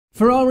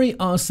Ferrari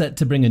are set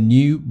to bring a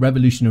new,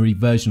 revolutionary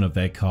version of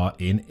their car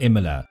in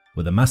Imola,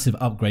 with a massive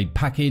upgrade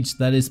package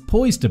that is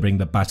poised to bring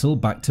the battle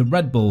back to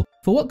Red Bull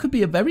for what could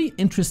be a very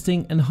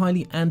interesting and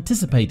highly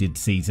anticipated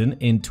season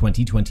in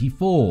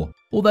 2024.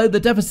 Although the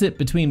deficit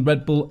between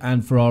Red Bull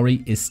and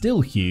Ferrari is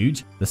still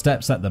huge, the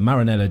steps that the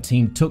Maranello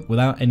team took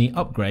without any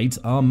upgrades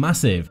are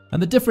massive,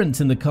 and the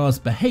difference in the car's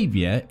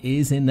behaviour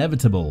is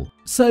inevitable.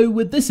 So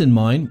with this in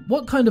mind,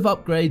 what kind of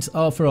upgrades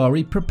are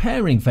Ferrari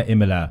preparing for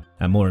Imola?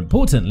 And more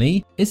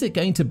importantly, is it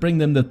going to bring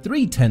them the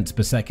 0.3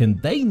 per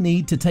second they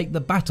need to take the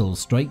battle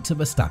straight to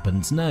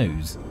Verstappen's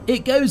nose?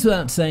 It goes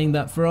without saying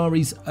that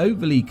Ferrari's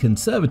overly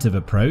conservative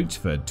approach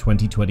for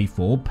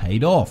 2024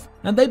 paid off,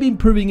 and they've been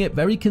proving it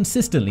very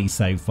consistently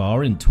so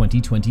far in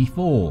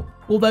 2024.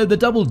 Although the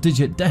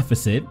double-digit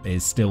deficit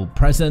is still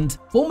present,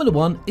 Formula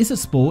 1 is a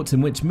sport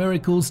in which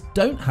miracles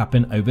don't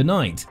happen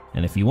overnight,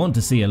 and if you want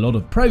to see a lot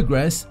of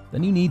progress,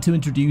 then you need to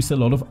introduce a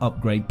lot of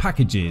upgrade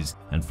packages,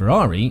 and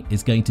Ferrari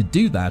is going to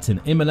do that in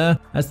Imola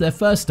as their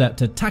first step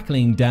to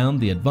tackling down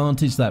the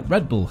advantage that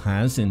Red Bull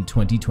has in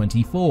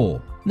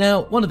 2024.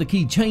 Now, one of the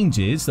key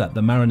changes that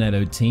the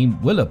Maranello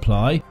team will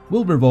apply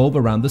will revolve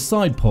around the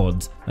side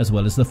pods as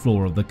well as the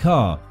floor of the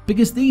car,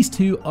 because these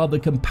two are the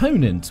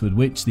components with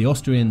which the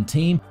Austrian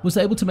team was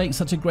able to make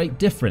such a great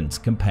difference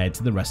compared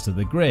to the rest of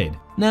the grid.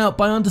 Now,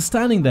 by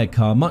understanding their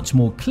car much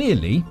more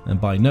clearly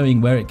and by knowing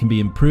where it can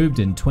be improved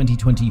in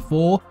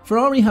 2024,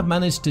 Ferrari have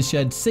managed to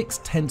shed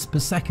 0.6 per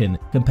second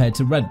compared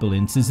to Red Bull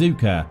in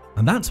Suzuka,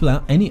 and that's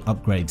without any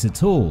upgrades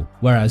at all.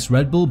 Whereas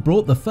Red Bull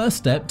brought the first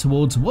step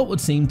towards what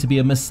would seem to be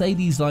a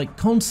Mercedes-like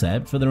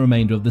concept for the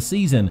remainder of the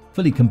season,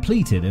 fully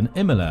completed in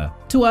Imola.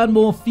 To add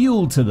more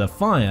fuel to the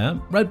fire,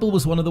 Red Bull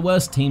was one of the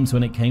worst teams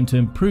when it came to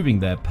improving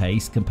their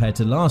pace compared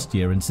to last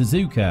year in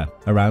Suzuka,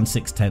 around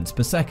 0.6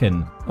 per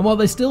second. And while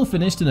they still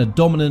finished in a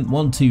dominant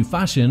 1-2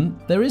 fashion,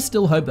 there is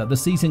still hope that the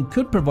season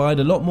could provide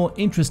a lot more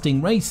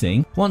interesting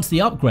racing once the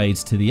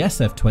upgrades to the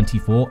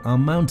SF24 are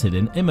mounted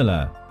in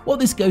Imola. What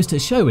this goes to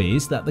show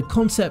is that the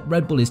concept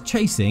Red Bull is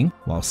chasing,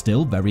 while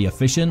still very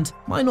efficient,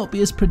 might not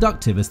be as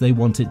productive as they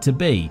want it to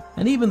be.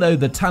 And even though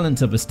the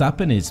talent of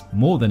Verstappen is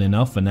more than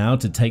enough for now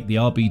to take the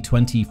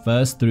RB20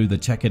 first through the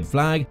checkered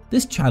flag,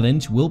 this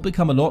challenge will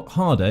become a lot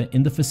harder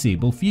in the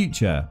foreseeable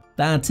future.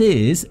 That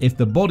is, if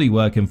the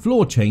bodywork and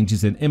floor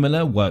changes in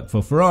Imola work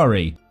for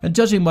Ferrari. And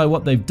judging by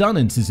what they've done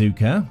in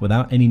Suzuka,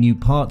 without any new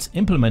parts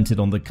implemented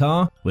on the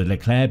car, with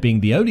Leclerc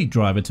being the only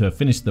driver to have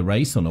finished the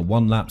race on a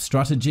one-lap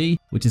strategy,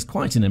 which is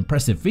quite an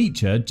impressive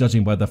feature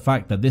judging by the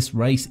fact that this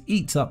race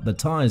eats up the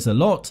tyres a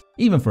lot,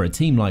 even for a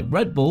team like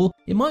Red Bull,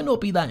 it might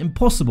not be that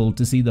impossible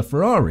to see the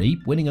Ferrari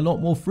winning a lot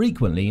more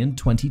frequently in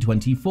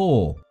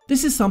 2024.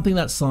 This is something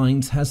that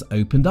Sainz has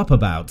opened up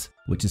about,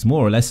 which is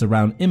more or less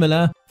around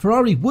Imola.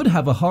 Ferrari would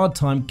have a hard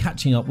time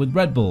catching up with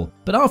Red Bull,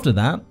 but after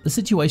that, the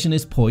situation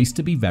is poised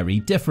to be very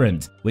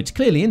different, which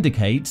clearly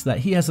indicates that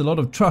he has a lot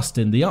of trust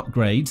in the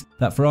upgrades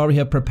that Ferrari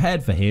have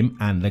prepared for him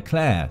and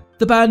Leclerc.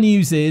 The bad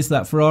news is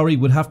that Ferrari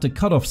would have to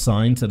cut off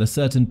Sainz at a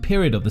certain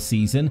period of the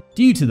season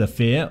due to the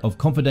fear of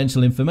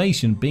confidential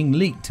information being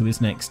leaked to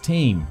his next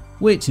team,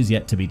 which is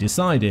yet to be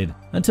decided.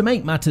 And to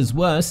make matters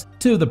worse,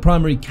 two of the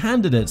primary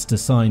candidates to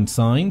sign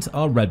Sainz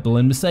are Red Bull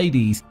and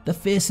Mercedes, the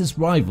fiercest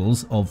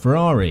rivals of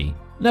Ferrari.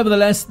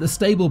 Nevertheless, the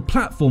stable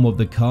platform of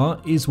the car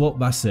is what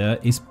Vasseur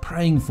is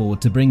praying for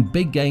to bring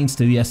big gains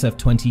to the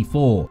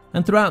SF24,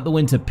 and throughout the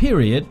winter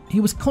period,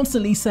 he was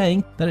constantly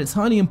saying that it's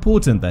highly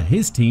important that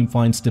his team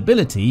finds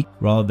stability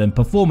rather than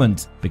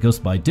performance, because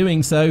by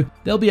doing so,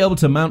 they'll be able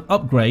to mount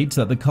upgrades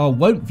that the car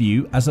won't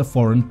view as a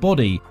foreign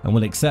body and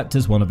will accept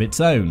as one of its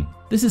own.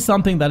 This is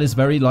something that is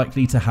very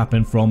likely to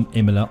happen from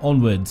Imola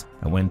onwards,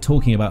 and when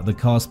talking about the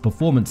car's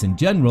performance in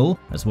general,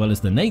 as well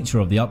as the nature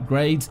of the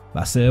upgrades,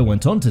 Vasseur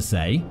went on to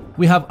say,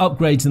 "We have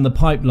upgrades in the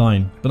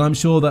pipeline, but I'm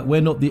sure that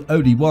we're not the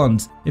only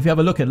ones. If you have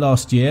a look at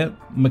last year,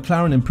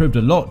 McLaren improved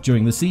a lot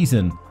during the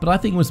season, but I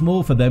think it was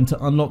more for them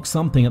to unlock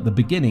something at the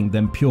beginning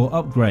than pure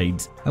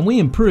upgrades, and we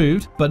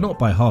improved, but not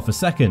by half a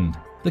second.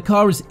 The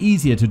car is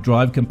easier to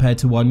drive compared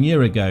to 1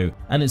 year ago,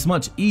 and it's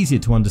much easier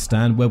to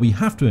understand where we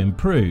have to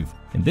improve.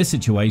 In this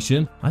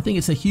situation, I think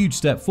it's a huge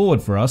step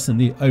forward for us in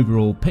the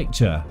overall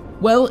picture."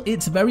 Well,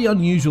 it's very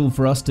unusual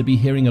for us to be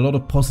hearing a lot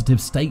of positive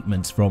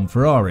statements from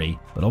Ferrari,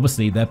 but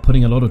obviously they're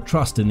putting a lot of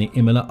trust in the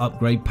Imola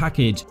upgrade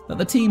package that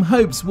the team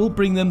hopes will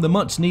bring them the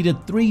much needed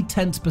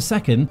 0.3 per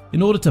second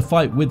in order to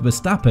fight with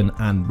Verstappen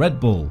and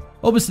Red Bull.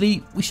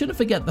 Obviously, we shouldn't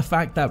forget the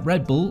fact that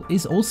Red Bull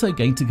is also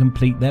going to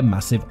complete their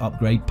massive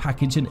upgrade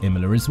package in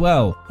Imola as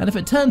well, and if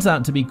it turns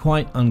out to be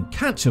quite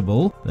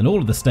uncatchable, then all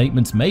of the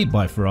statements made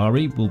by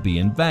Ferrari will be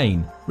in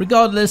vain.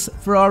 Regardless,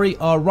 Ferrari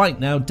are right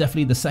now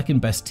definitely the second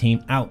best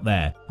team out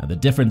there, and the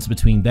difference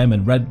between them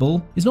and Red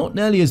Bull is not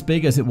nearly as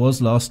big as it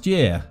was last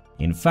year.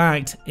 In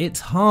fact, it's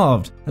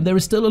halved, and there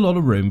is still a lot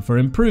of room for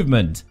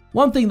improvement.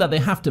 One thing that they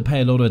have to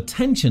pay a lot of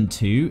attention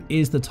to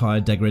is the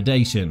tyre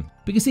degradation.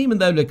 because even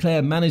though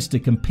Leclerc managed to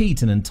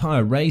compete an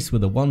entire race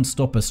with a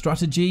one-stopper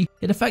strategy,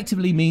 it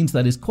effectively means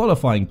that his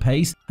qualifying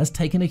pace has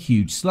taken a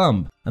huge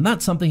slump, and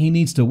that's something he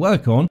needs to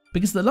work on,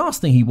 because the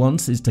last thing he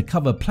wants is to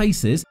cover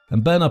places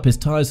and burn up his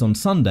tyres on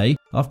Sunday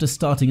after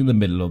starting in the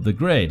middle of the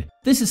grid.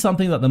 This is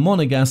something that the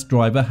Monegasque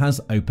driver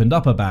has opened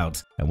up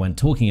about, and when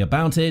talking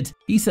about it,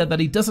 he said that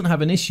he doesn't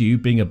have an issue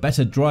being a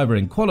better driver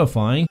in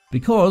qualifying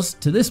because,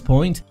 to this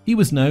point, he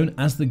was known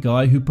as the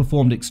guy who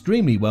performed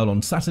extremely well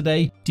on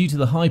Saturday due to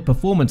the high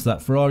performance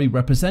that Ferrari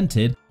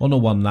represented on a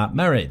one-lap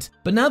merit.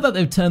 But now that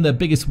they've turned their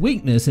biggest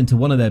weakness into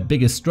one of their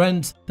biggest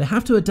strengths, they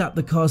have to adapt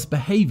the car's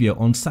behaviour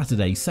on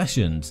Saturday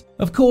sessions.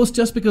 Of course,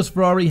 just because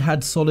Ferrari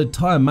had solid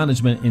tyre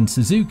management in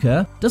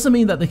Suzuka doesn't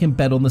mean that they can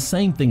bet on the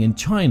same thing in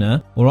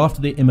China or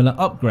after the Imola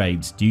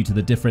upgrades due to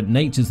the different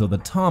natures of the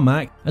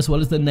tarmac as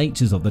well as the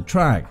natures of the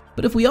track.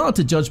 But if we are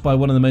to judge by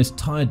one of the most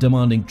tyre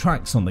demanding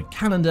tracks on the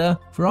calendar,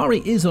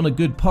 Ferrari is on a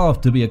good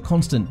path to be a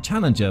constant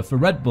challenger for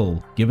Red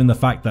Bull, given the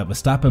fact that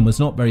Verstappen was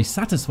not very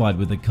satisfied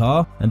with the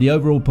car and the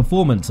overall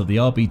performance of the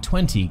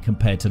RB20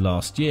 compared to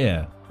last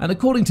year. And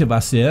according to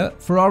Vasseur,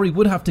 Ferrari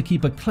would have to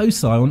keep a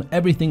close eye on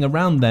everything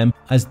around them,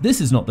 as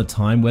this is not the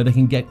time where they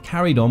can get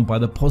carried on by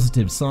the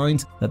positive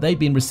signs that they've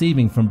been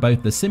receiving from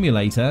both the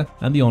simulator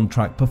and the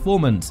on-track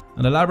performance.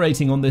 And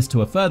elaborating on this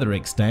to a further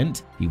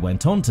extent, he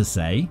went on to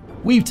say,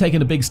 "We've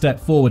taken a big step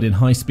forward in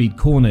high-speed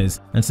corners,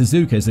 and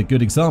Suzuka is a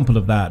good example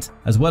of that,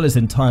 as well as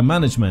in tyre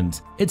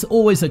management. It's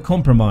always a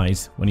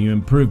compromise. When you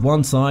improve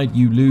one side,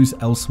 you lose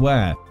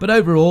elsewhere. But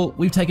overall,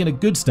 we've taken a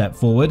good step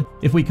forward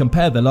if we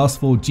compare the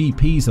last 4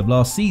 GPs of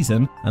last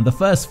season and the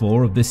first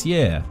 4 of this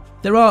year.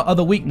 There are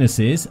other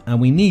weaknesses and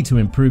we need to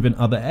improve in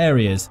other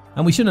areas,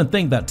 and we shouldn't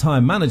think that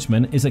time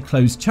management is a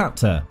closed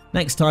chapter.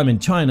 Next time in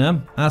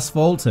China,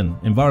 asphalt and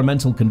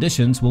environmental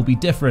conditions will be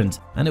different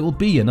and it will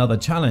be another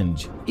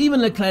challenge."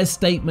 Even Leclerc's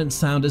statements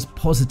sound as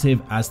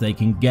positive as they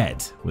can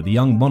get, with the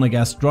young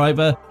Monegasque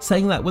driver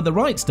saying that with the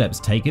right steps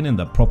taken in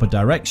the proper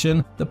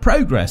direction, the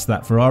progress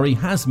that Ferrari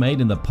has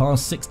made in the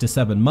past 6 to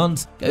 7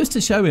 months goes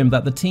to show him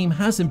that the team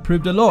has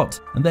improved a lot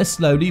and they're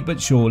slowly but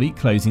surely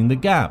closing the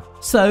gap.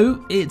 So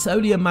it's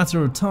only a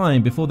matter of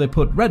time before they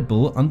put Red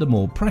Bull under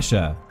more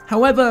pressure.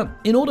 However,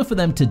 in order for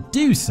them to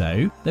do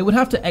so, they would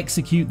have to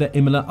execute their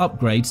Imola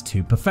upgrades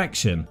to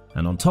perfection.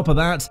 And on top of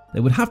that, they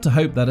would have to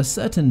hope that a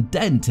certain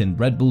dent in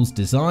Red Bull's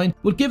design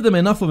would give them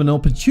enough of an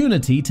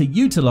opportunity to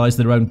utilise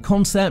their own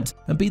concept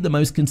and be the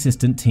most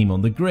consistent team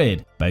on the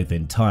grid, both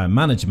in tyre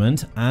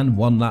management and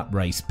one-lap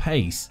race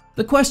pace.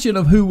 The question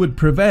of who would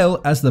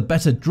prevail as the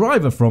better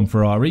driver from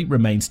Ferrari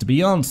remains to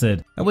be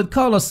answered, and with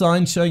Carlos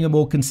Sainz showing a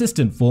more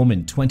consistent form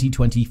in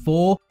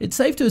 2024, it's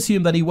safe to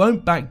assume that he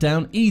won't back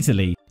down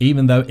easily,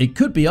 even though it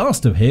could be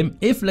asked of him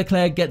if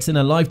Leclerc gets in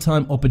a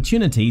lifetime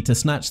opportunity to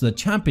snatch the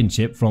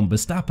championship from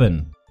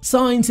Verstappen.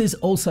 Sainz is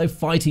also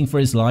fighting for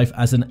his life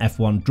as an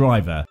F1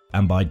 driver,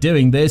 and by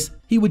doing this,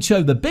 he would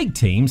show the big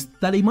teams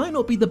that he might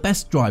not be the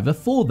best driver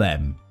for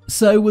them.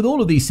 So with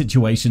all of these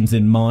situations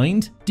in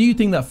mind, do you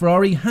think that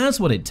Ferrari has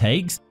what it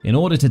takes in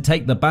order to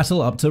take the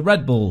battle up to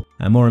Red Bull?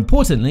 And more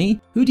importantly,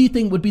 who do you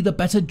think would be the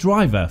better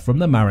driver from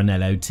the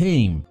Maranello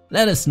team?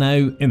 Let us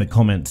know in the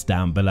comments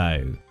down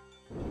below.